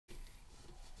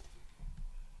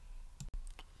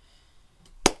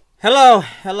Hello,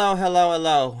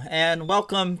 and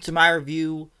welcome to my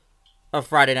review of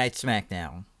Friday Night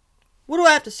SmackDown. What do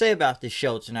I have to say about this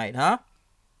show tonight, huh?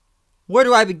 Where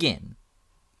do I begin?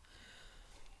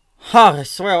 I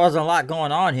swear there wasn't a lot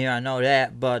going on here, I know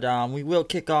that, but we will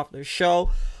kick off the show,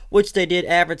 which they did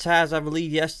advertise, I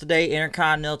believe, yesterday.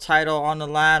 Intercontinental title on the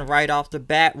line right off the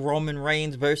bat. Roman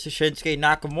Reigns versus Shinsuke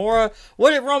Nakamura.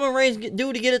 What did Roman Reigns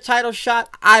do to get a title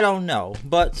shot? I don't know,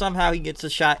 but somehow he gets a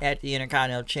shot at the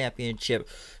Intercontinental Championship.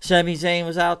 Sami Zayn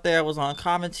was out there, was on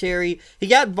commentary. He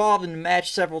got involved in the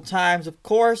match several times, of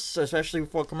course, especially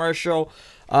before commercial.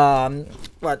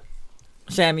 But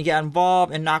Sami got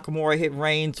involved, and Nakamura hit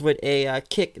Reigns with a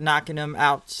kick, knocking him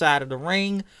outside of the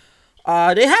ring.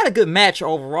 They had a good match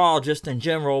overall, just in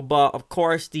general, but of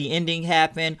course the ending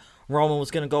happened. Roman was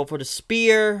going to go for the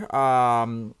spear.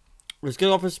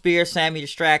 Sami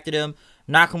distracted him.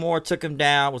 Nakamura took him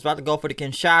down, was about to go for the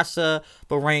Kinshasa,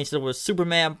 but Reigns did a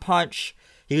Superman punch.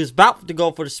 He was about to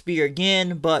go for the spear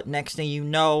again, but next thing you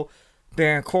know,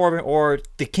 Baron Corbin, or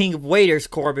the King of Waiters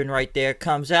Corbin right there,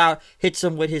 comes out, hits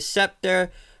him with his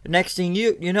scepter. Next thing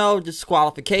you know,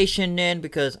 disqualification then,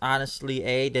 because honestly,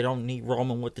 they don't need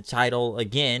Roman with the title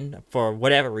again for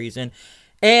whatever reason.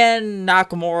 And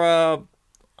Nakamura,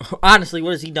 honestly,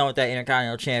 what has he done with that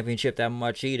Intercontinental Championship that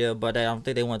much either? But I don't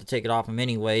think they wanted to take it off him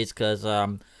anyways, because I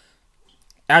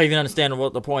don't even understand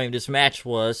what the point of this match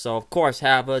was. So, of course,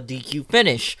 have a DQ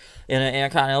finish in an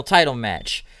Intercontinental title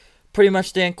match. Pretty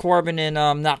much then Corbin and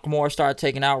Nakamura started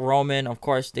taking out Roman. Of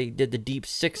course, they did the deep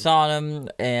six on him,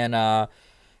 and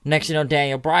next you know,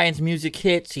 Daniel Bryan's music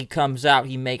hits. He comes out,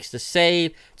 he makes the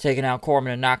save, taking out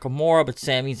Corbin and Nakamura, but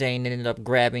Sami Zayn ended up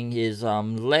grabbing his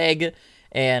leg,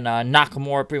 and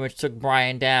Nakamura pretty much took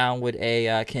Bryan down with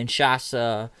a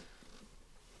Kinshasa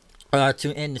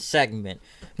to end the segment.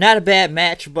 Not a bad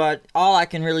match, but all I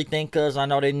can really think of, I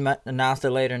know they announced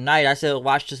it later tonight, I said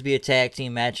watch this be a tag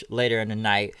team match later in the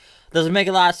night. Does it make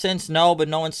a lot of sense? No, but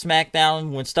knowing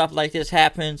SmackDown, when stuff like this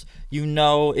happens, you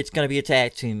know it's going to be a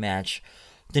tag team match.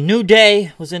 The New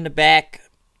Day was in the back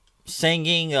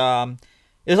singing.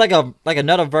 It was like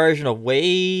another version of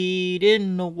 "Wade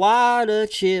in the Water,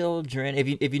 Children."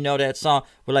 If you know that song,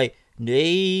 we're like,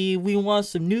 "Hey, we want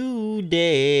some New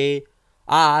Day.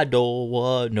 I don't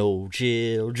want no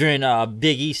children."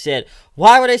 Big E said,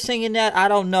 "Why were they singing that? I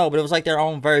don't know, but it was like their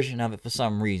own version of it for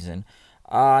some reason."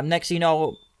 Next, you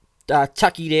know,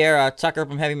 Tucker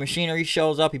from Heavy Machinery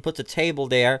shows up. He puts a table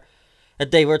there.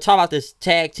 They were talking about this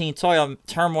tag team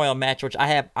turmoil match, which I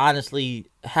have honestly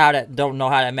don't know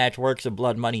how that match works in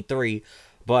Blood Money 3,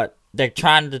 but they're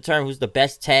trying to determine who's the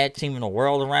best tag team in the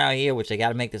world around here, which they got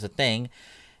to make this a thing.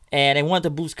 And they want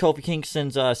to boost Kofi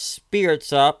Kingston's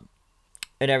spirits up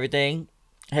and everything,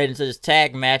 heading into this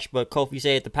tag match, but Kofi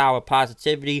said the power of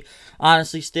positivity.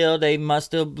 Honestly, still, they must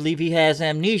still believe he has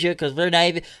amnesia, because they're not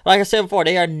even, like I said before,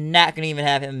 they are not going to even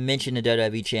have him mention the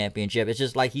WWE Championship. It's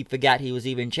just like he forgot he was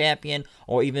even champion,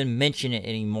 or even mention it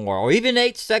anymore. Or even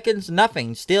 8 seconds,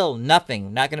 nothing. Still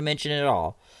nothing. Not going to mention it at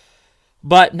all.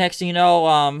 But next thing you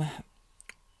know,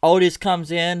 Otis comes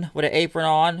in with an apron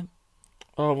on.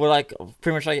 With like,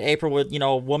 pretty much like an apron with, you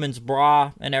know, a woman's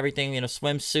bra and everything, you know,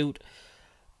 swimsuit.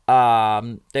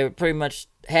 They pretty much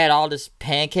had all this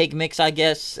pancake mix, I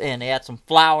guess, and they had some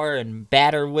flour and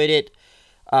batter with it.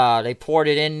 They poured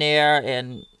it in there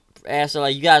and asked her,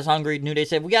 like, "You guys hungry?" New Day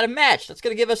said, "We got a match. That's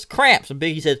going to give us cramps." And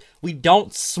Biggie says, "We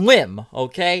don't swim,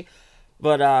 okay?"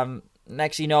 But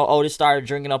next you know, Otis started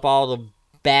drinking up all the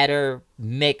batter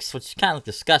mix, which is kind of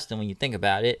disgusting when you think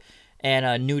about it.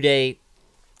 And New Day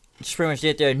just pretty much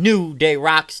did their New Day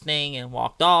Rocks thing and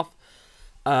walked off.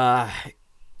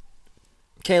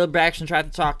 Caleb Braxton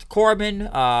tried to talk to Corbin.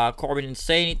 Corbin didn't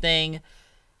say anything.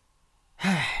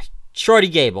 Shorty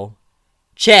Gable.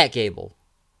 Chad Gable.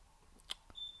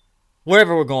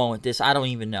 Wherever we're going with this, I don't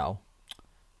even know.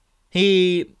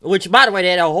 Which, by the way,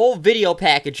 they had a whole video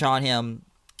package on him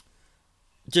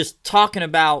just talking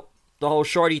about the whole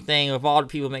Shorty thing, of all the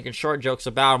people making short jokes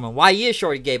about him and why he is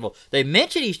Shorty Gable. They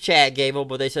mention he's Chad Gable,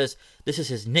 but they says this is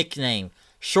his nickname,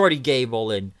 Shorty Gable,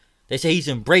 and they say he's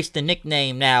embraced the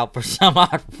nickname now for some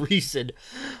odd reason.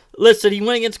 Listen, he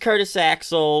went against Curtis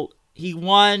Axel. He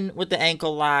won with the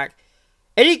ankle lock.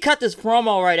 And he cut this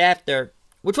promo right after,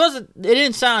 which it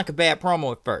didn't sound like a bad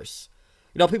promo at first.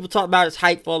 You know, people talk about his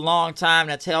height for a long time.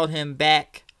 That's held him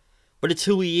back. But it's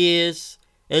who he is.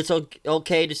 It's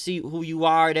okay to see who you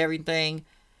are and everything.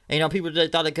 And, you know, people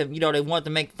just thought they could, you know, they wanted to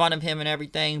make fun of him and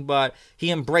everything, but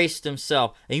he embraced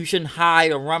himself. And you shouldn't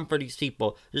hide or run for these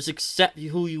people. Just accept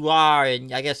who you are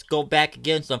and, I guess, go back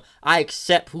against them. I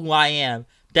accept who I am.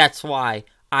 That's why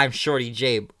I'm Shorty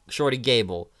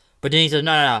Gable. But then he says,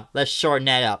 no, let's shorten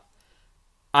that up.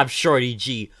 I'm Shorty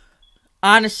G.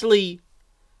 Honestly,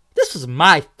 this was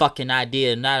my fucking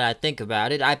idea now that I think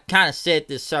about it. I've kind of said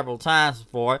this several times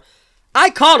before. I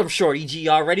called him Shorty G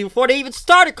already before they even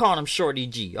started calling him Shorty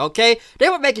G, okay? They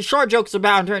were making short jokes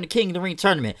about him during the King of the Ring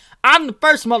tournament. I'm the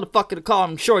first motherfucker to call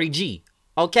him Shorty G,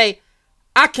 okay?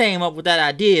 I came up with that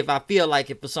idea if I feel like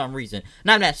it for some reason.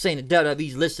 And I'm not saying the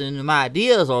WWE's listening to my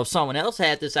ideas or if someone else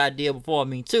had this idea before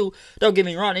me too. Don't get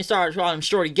me wrong, they started calling him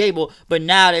Shorty Gable, but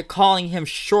now they're calling him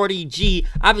Shorty G.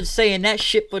 I've been saying that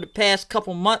shit for the past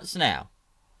couple months now.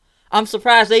 I'm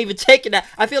surprised they even taking that.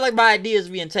 I feel like my idea is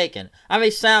being taken. I may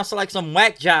sound like some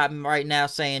whack job right now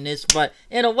saying this, but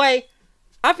in a way,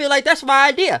 I feel like that's my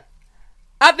idea.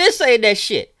 I've been saying that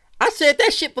shit. I said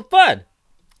that shit for fun.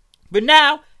 But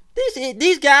now,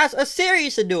 these guys are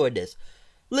serious in doing this.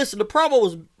 Listen, the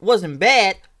promo wasn't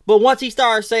bad, but once he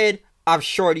started saying, I'm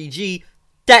Shorty G,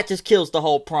 that just kills the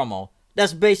whole promo.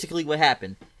 That's basically what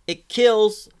happened. It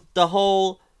kills the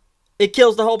whole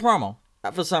promo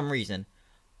for some reason.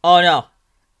 Oh no,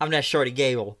 I'm not Shorty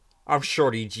Gable. I'm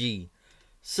Shorty G.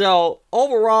 So,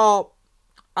 overall,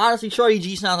 honestly, Shorty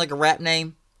G sounds like a rap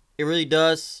name. It really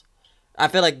does. I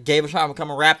feel like Gable's trying to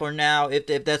become a rapper now, if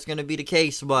that's going to be the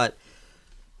case. But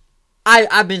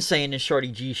I've been saying this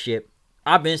Shorty G shit.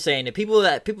 I've been saying it. People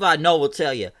that I know will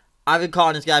tell you. I've been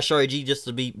calling this guy Shorty G just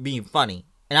to be being funny.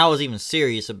 And I was even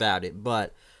serious about it.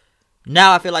 But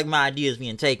now I feel like my idea is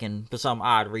being taken for some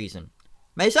odd reason.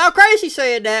 May sound crazy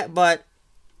saying that, but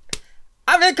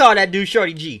I've been calling that dude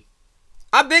Shorty G.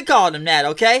 I've been calling him that,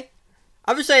 okay?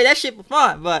 I've been saying that shit for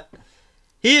fun, but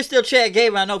he is still Chad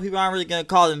Gable. I know people aren't really going to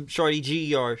call him Shorty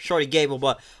G or Shorty Gable,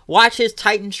 but watch his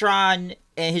Titantron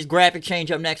and his graphic change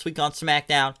up next week on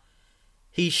SmackDown.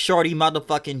 He's Shorty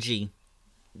motherfucking G.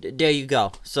 There you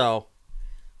go. So,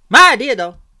 my idea,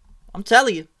 though. I'm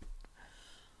telling you.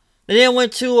 And then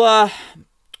went to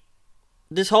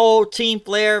this whole Team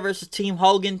Flair versus Team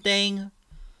Hogan thing.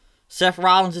 Seth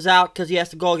Rollins is out because he has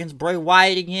to go against Bray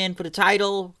Wyatt again for the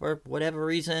title for whatever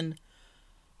reason.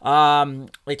 They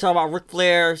talk about Ric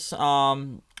Flair's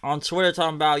on Twitter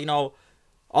talking about, you know,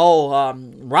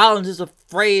 Rollins is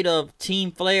afraid of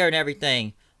Team Flair and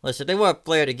everything. Listen, they want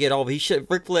Flair to get over.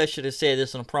 Ric Flair should have said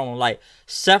this in a promo like,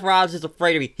 Seth Rollins is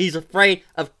afraid of me. He's afraid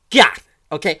of God.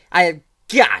 Okay, I am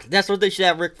God. That's what they should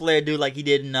have Ric Flair do, like he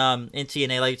did in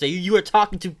TNA. Like you say, you are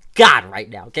talking to God right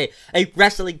now. Okay, a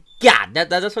wrestling God.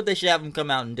 That's what they should have him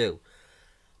come out and do.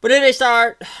 But then they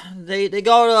start. They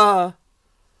go to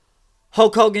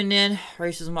Hulk Hogan. Then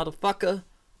racist motherfucker.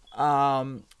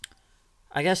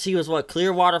 I guess he was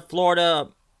Clearwater, Florida.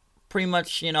 Pretty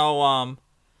much, you know,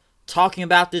 talking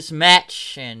about this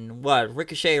match and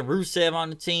Ricochet and Rusev on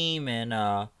the team and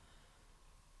I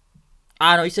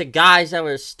don't know, he said guys that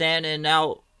were standing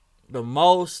out the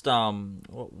most,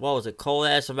 what was it, Cole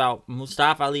asked about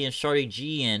Mustafa Ali and Shorty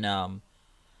G, and, I don't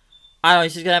know,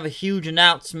 he's just gonna have a huge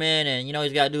announcement, and, you know,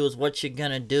 he's gotta do is what you're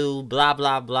gonna do, blah,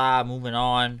 blah, blah, moving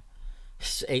on.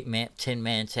 8-man,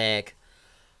 10-man tag.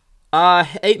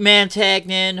 8-man tag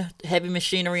then, Heavy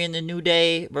Machinery in the New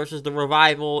Day versus the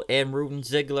Revival and Ruben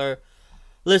Ziggler.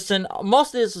 Listen,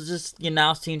 most of this is just the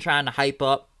announce team trying to hype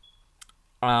up,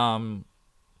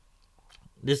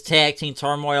 this tag team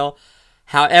turmoil,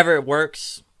 however it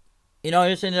works. You know,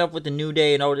 just ended up with the New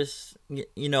Day and Otis,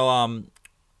 you know,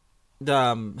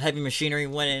 the Heavy Machinery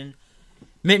winning.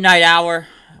 Midnight Hour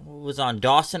was on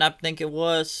Dawson, I think it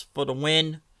was, for the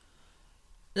win.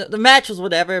 The match was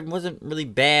whatever. It wasn't really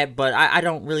bad, but I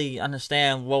don't really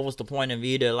understand what was the point of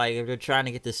either. Like, if they're trying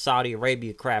to get this Saudi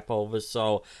Arabia crap over,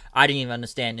 so I didn't even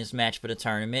understand this match for the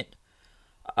tournament.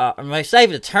 When I say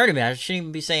the tournament, I shouldn't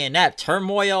even be saying that.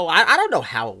 Turmoil, I don't know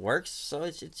how it works, so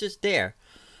it's just there.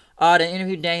 They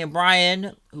interviewed Daniel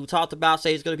Bryan, who talked about,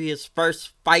 say it's going to be his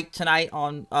first fight tonight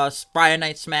on Friday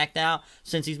Night SmackDown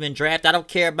since he's been drafted. I don't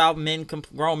care about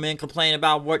grown men complaining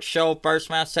about what show, first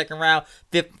round, second round,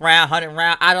 fifth round, 100th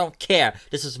round. I don't care.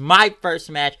 This is my first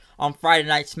match on Friday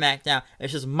Night SmackDown.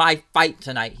 It's just my fight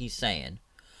tonight, he's saying.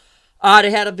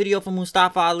 They had a video from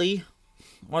Mustafa Ali,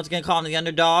 once again calling the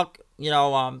underdog. You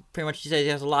know, pretty much he says he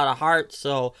has a lot of heart,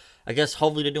 so I guess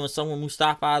hopefully they're doing something with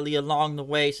Mustafa Ali along the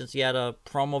way since he had a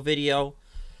promo video.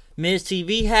 Miz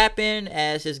TV happened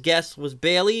as his guest was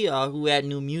Bayley, who had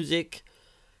new music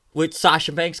with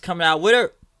Sasha Banks coming out with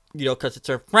her, you know, because it's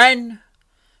her friend.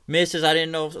 Miz says, I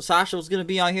didn't know Sasha was going to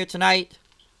be on here tonight.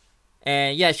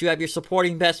 And yes, you have your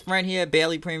supporting best friend here.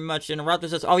 Bayley pretty much interrupted,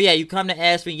 says, oh yeah, you come to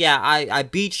ask me. Yeah, I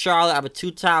beat Charlotte. I'm a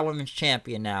 2-time women's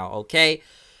champion now, okay?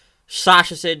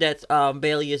 Sasha said that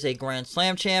Bayley is a Grand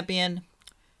Slam champion.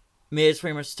 Miz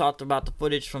pretty much talked about the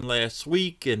footage from last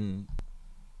week and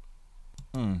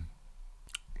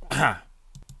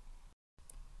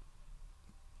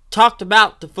talked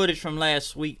about the footage from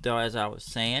last week, though, as I was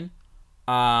saying.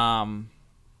 Trying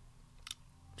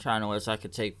to know what else I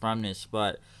could take from this,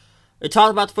 but it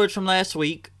talked about the footage from last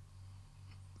week.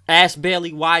 Asked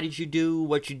Bayley, why did you do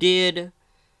what you did?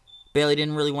 Bayley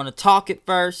didn't really want to talk at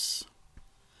first,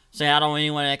 saying, I don't really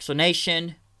want an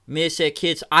explanation. Miz said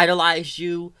kids idolized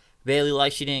you. Bayley,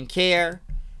 like she didn't care.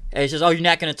 And he says, oh, you're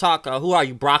not going to talk. Who are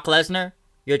you, Brock Lesnar?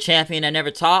 You're a champion that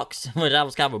never talks? Well, that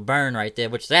was kind of a burn right there,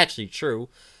 which is actually true.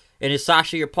 And is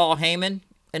Sasha your Paul Heyman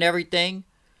and everything?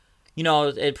 You know,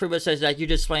 it pretty much says that you're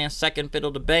just playing second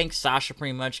fiddle to Banks. Sasha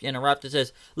pretty much interrupted,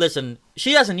 says, listen,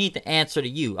 she doesn't need to answer to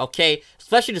you, okay?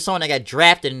 Especially to someone that got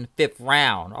drafted in the 5th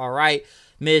round, all right?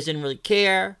 Miz didn't really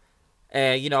care.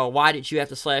 You know, why did you have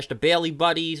to slash the Bayley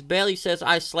buddies? Bayley says,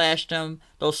 I slashed them,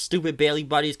 those stupid Bayley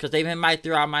buddies, because they've been my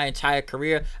throughout my entire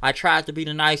career. I tried to be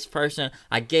the nice person.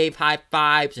 I gave high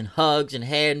fives and hugs and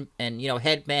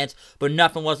headbands, but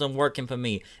nothing wasn't working for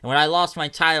me. And when I lost my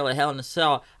title at Hell in a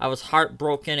Cell, I was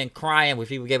heartbroken and crying, which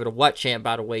people gave it a what chant,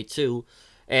 by the way, too.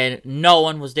 And no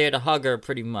one was there to hug her,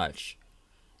 pretty much.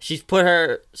 She's put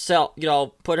herself,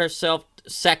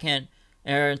 second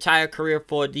in her entire career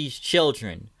for these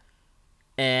children.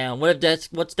 And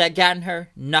what's that gotten her?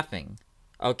 Nothing.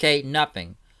 Okay,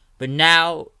 nothing. But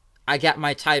now I got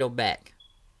my title back.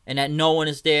 And that no one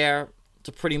is there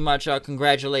to pretty much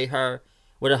congratulate her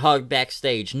with a hug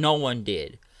backstage. No one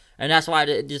did. And that's why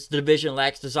this division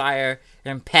lacks desire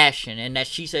and passion. And that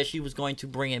she said she was going to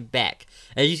bring it back.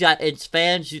 And she's got its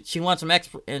fans. She wants some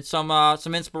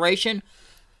inspiration.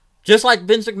 Just like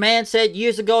Vince McMahon said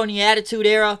years ago in the Attitude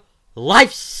Era,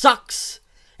 life sucks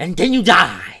and then you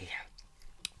die.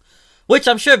 Which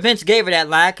I'm sure Vince gave her that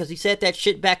line because he said that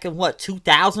shit back in,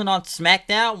 2000 on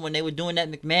SmackDown when they were doing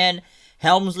that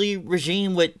McMahon-Helmsley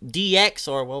regime with DX,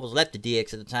 or what was left of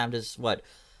DX at the time. This,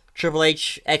 Triple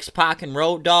H, X-Pac, and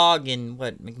Road Dogg, and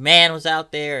McMahon was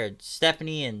out there, and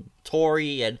Stephanie, and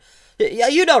Tori, and yeah,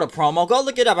 you know the promo. Go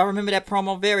look it up. I remember that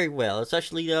promo very well,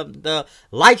 especially the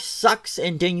life sucks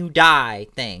and then you die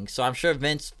thing. So I'm sure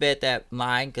Vince fed that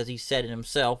line because he said it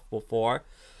himself before.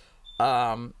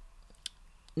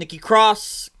 Nikki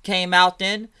Cross came out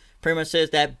then, pretty much says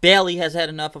that Bayley has had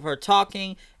enough of her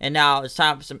talking, and now it's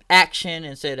time for some action,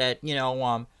 and said that,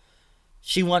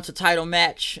 she wants a title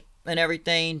match and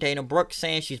everything. Dana Brooke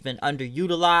saying she's been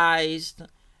underutilized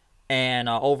and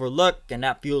overlooked, and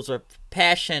that fuels her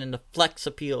passion, and the flex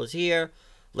appeal is here.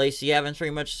 Lacey Evans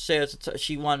pretty much says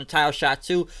she won a title shot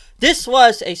too. This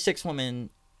was a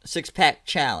 6-pack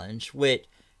challenge with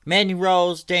Mandy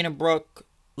Rose, Dana Brooke,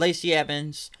 Lacey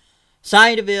Evans,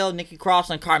 Sonya Deville, Nikki Cross,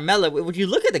 and Carmella. Would you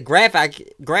look at the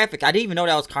graphic, I didn't even know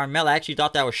that was Carmella. I actually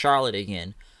thought that was Charlotte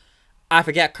again. I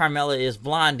forget Carmella is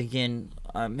blonde again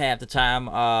half the time.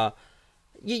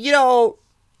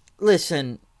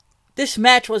 Listen, this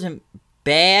match wasn't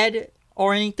bad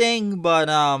or anything, but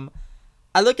I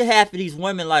look at half of these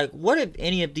women like, what have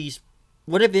any of them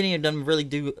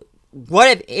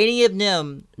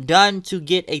done to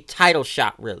get a title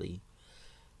shot, really?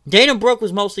 Dana Brooke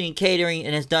was mostly in catering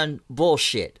and has done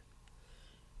bullshit.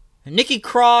 Nikki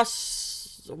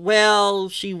Cross, well,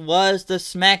 she was the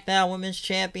SmackDown Women's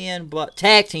Champion, but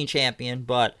Tag Team Champion,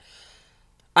 but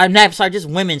just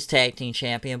Women's Tag Team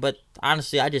Champion, but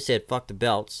honestly, I just said fuck the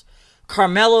belts.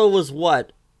 Carmella was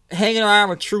hanging around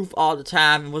with Truth all the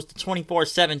time and was the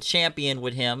 24/7 champion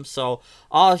with him, so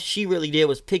all she really did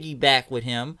was piggyback with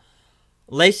him.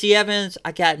 Lacey Evans,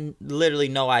 I got literally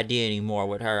no idea anymore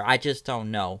with her. I just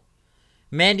don't know.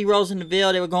 Mandy Rose and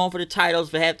Deville, they were going for the titles,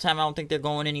 but half the time I don't think they're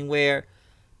going anywhere.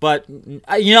 But,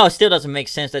 it still doesn't make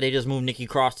sense that they just moved Nikki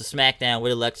Cross to SmackDown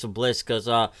with Alexa Bliss. Because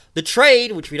the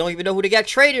trade, which we don't even know who they got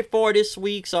traded for this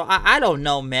week. So, I don't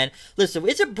know, man. Listen,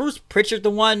 isn't Bruce Pritchard the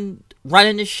one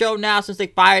running this show now since they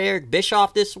fired Eric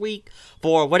Bischoff this week?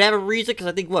 For whatever reason. Because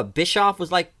I think, Bischoff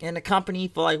was, in the company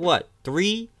for,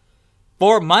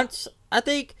 3-4 months? I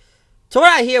think. So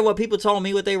what I hear, what people told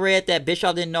me, what they read, that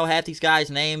Bischoff didn't know half these guys'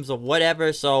 names or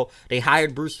whatever, so they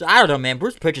hired Bruce. I don't know, man.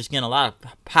 Bruce Pritchard's getting a lot of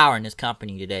power in this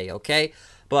company today, okay?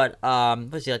 But,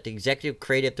 what's he, the executive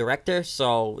creative director?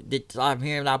 So, I'm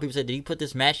hearing a lot of people say, did he put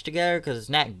this match together? Because it's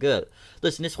not good.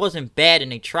 Listen, this wasn't bad,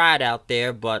 and they tried out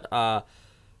there, but,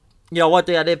 one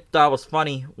thing I did thought was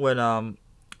funny when,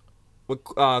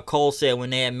 what Cole said when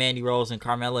they had Mandy Rose and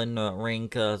Carmella in the ring,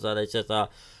 because they said,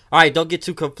 alright, don't get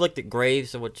too conflicted,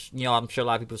 Graves, which, I'm sure a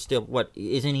lot of people still,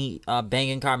 isn't he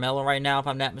banging Carmella right now, if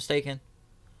I'm not mistaken?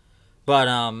 But,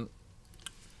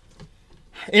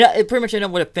 it pretty much ended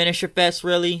up with a finisher fest,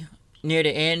 really, near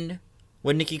the end,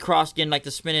 with Nikki Cross getting, the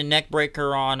spinning neck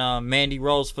breaker on Mandy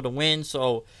Rose for the win,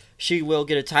 so she will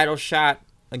get a title shot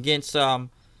against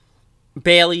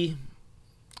Bayley.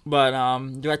 But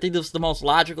do I think this is the most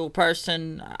logical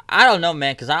person? I don't know,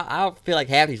 man, because I feel like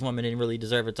half these women didn't really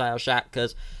deserve a title shot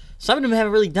because some of them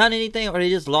haven't really done anything or they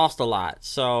just lost a lot.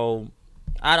 So,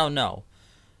 I don't know.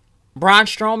 Braun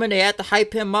Strowman, they had to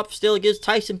hype him up still against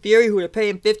Tyson Fury, who they're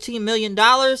paying $15 million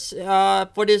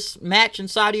for this match in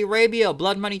Saudi Arabia,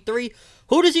 Blood Money 3.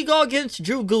 Who does he go against?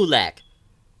 Drew Gulak.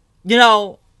 You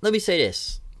know, let me say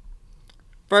this.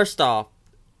 First off,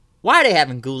 why are they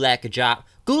having Gulak a job?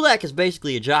 Gulak is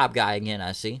basically a job guy again,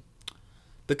 I see.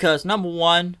 Because, number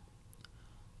one,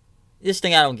 this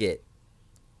thing I don't get.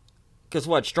 Because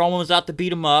what, Strowman was out to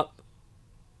beat him up.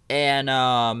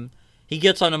 And he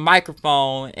gets on the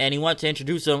microphone and he wants to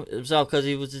introduce himself because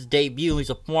it was his debut. He's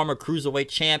a former Cruiserweight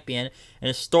champion and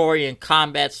a story in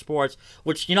combat sports.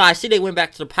 Which, you know, I see they went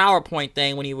back to the PowerPoint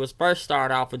thing when he was first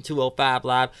started off in 205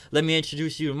 Live. Let me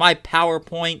introduce you to my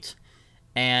PowerPoint.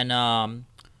 And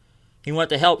he went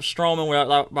to help Strowman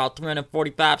with about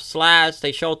 345 slides.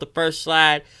 They showed the first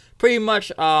slide. Pretty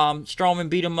much, Strowman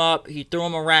beat him up. He threw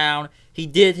him around. He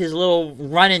did his little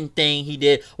running thing he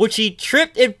did, which he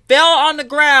tripped and fell on the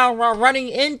ground while running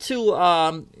into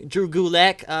Drew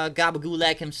Gulak, Gaba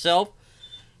Gulak himself.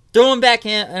 Threw him back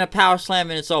in a power slam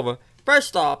and it's over.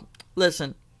 First off,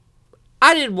 listen,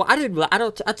 I'll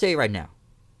tell you right now,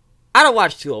 I don't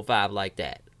watch 205 like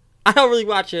that. I don't really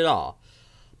watch it at all.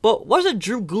 But wasn't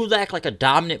Drew Gulak like a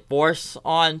dominant force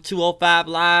on 205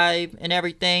 Live and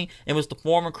everything? And was the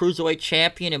former Cruiserweight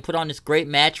champion and put on this great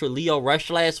match with Lio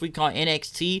Rush last week on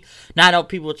NXT? Now I know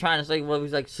people are trying to say, well, it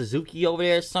was like Suzuki over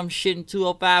there or some shit in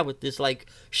 205 with this like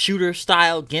shooter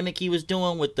style gimmick he was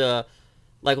doing with the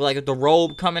like the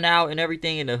robe coming out and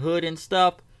everything and the hood and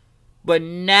stuff. But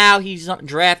now he's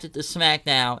drafted to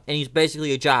SmackDown, and he's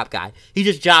basically a job guy. He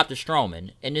just jobbed to Strowman.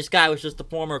 And this guy was just the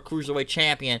former Cruiserweight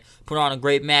champion, put on a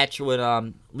great match with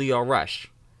Lio Rush.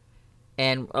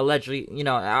 And allegedly, you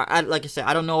know, like I said,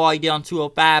 I don't know all he did on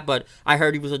 205, but I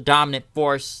heard he was a dominant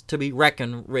force to be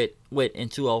reckoned with in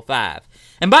 205.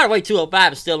 And by the way,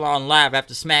 205 is still on live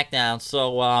after SmackDown,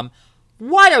 so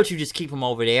why don't you just keep him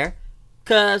over there?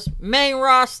 Because main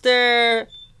roster,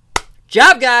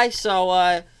 job guy,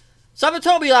 so someone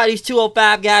told me a lot of these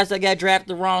 205 guys that got drafted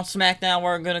the wrong SmackDown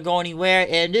weren't going to go anywhere,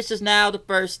 and this is now the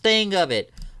first thing of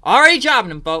it. Already jobbing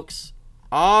them, folks.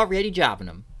 Already jobbing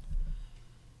them.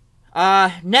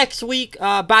 Next week,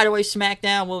 by the way,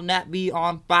 SmackDown will not be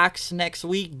on Fox next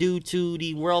week due to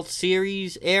the World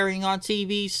Series airing on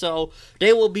TV, so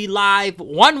they will be live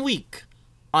 1 week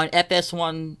on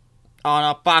FS1,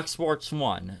 on Fox Sports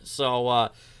 1. So,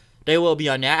 they will be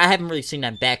on there. I haven't really seen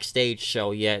that backstage show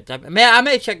yet. I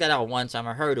may check that out one time.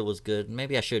 I heard it was good.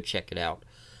 Maybe I should check it out.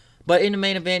 But in the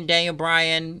main event, Daniel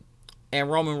Bryan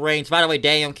and Roman Reigns. By the way,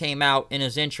 Daniel came out in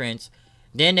his entrance.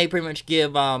 Then they pretty much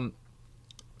give the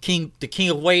King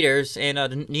of Waiters and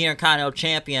the Intercontinental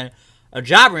Champion a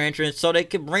jobber entrance so they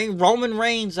could bring Roman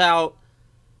Reigns out.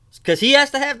 Because he has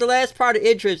to have the last part of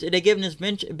entrance. And they give him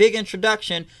this big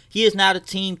introduction. He is now the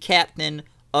team captain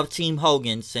of Team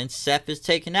Hogan. Since Seth is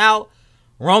taken out,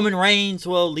 Roman Reigns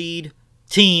will lead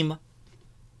Team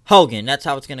Hogan. That's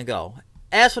how it's going to go.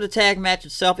 As for the tag match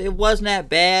itself, it wasn't that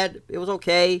bad. It was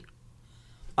okay.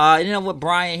 You know what,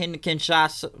 Bryan hitting the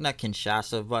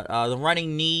the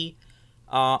running knee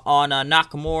on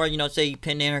Nakamura. You know, say he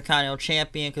pinned the Intercontinental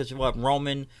Champion because what,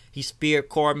 Roman, he speared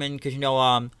Corbin because, you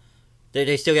know,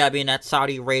 they still gotta be in that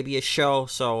Saudi Arabia show,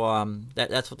 so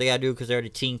that's what they gotta do because they're the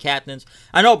team captains.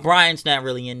 I know Bryan's not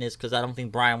really in this because I don't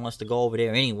think Bryan wants to go over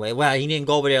there anyway. Well, he didn't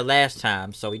go over there last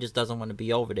time, so he just doesn't want to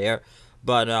be over there.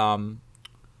 But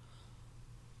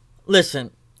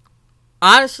listen,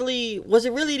 honestly, was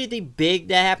it really anything big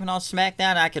that happened on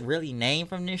SmackDown I could really name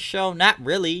from this show? Not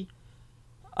really.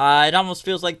 It almost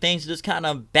feels like things are just kind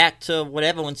of back to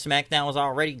whatever when SmackDown was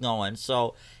already going.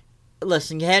 So,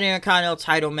 listen, you had an Intercontinental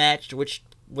title match, which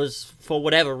was for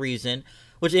whatever reason,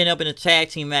 which ended up in a tag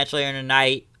team match later in the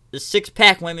night. The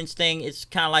six-pack women's thing, it's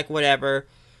kind of like whatever.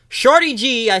 Shorty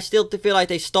G, I still feel like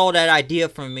they stole that idea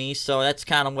from me, so that's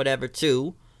kind of whatever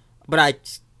too.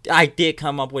 But I did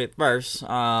come up with it first.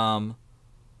 What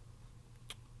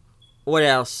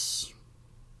else?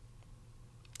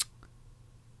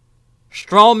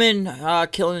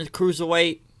 Strowman killing the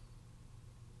Cruiserweight.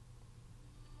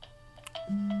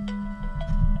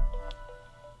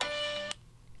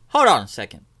 Hold on a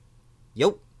second.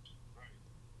 Yo.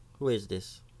 Who is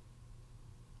this?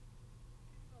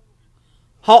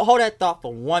 Hold that thought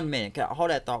for 1 minute. Hold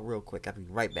that thought real quick. I'll be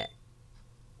right back.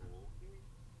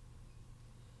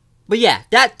 But yeah,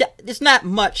 that it's not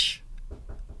much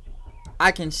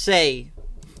I can say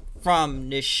from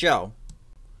this show.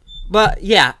 But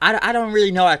yeah, I don't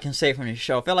really know what I can say from this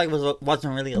show. I felt like it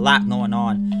wasn't really a lot going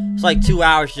on. It's like 2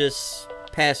 hours just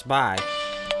passed by.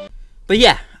 But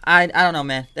yeah, I don't know,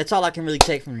 man. That's all I can really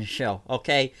take from this show,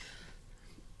 okay?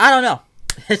 I don't know.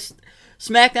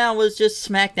 SmackDown was just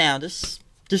SmackDown. Just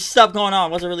stuff going on.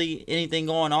 Wasn't really anything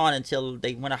going on until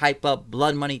they want to hype up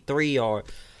Blood Money 3 or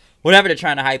whatever they're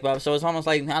trying to hype up. So it's almost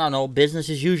like, I don't know, business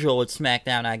as usual with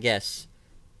SmackDown, I guess.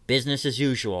 Business as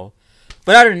usual.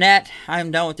 But other than that, I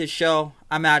am done with this show.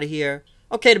 I'm out of here.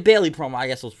 Okay, the Bayley promo, I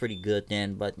guess, was pretty good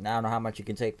then. But I don't know how much you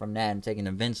can take from that and taking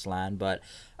the Vince line. But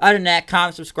other than that,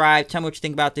 comment, subscribe. Tell me what you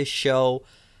think about this show.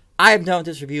 I am done with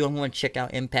this review. I'm going to check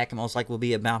out Impact. And most likely will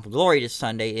be at Bound for Glory this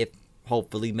Sunday. If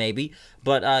hopefully, maybe.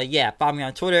 But yeah, follow me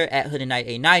on Twitter at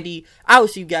HoodedKnight890. I will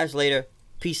see you guys later.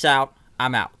 Peace out.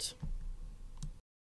 I'm out.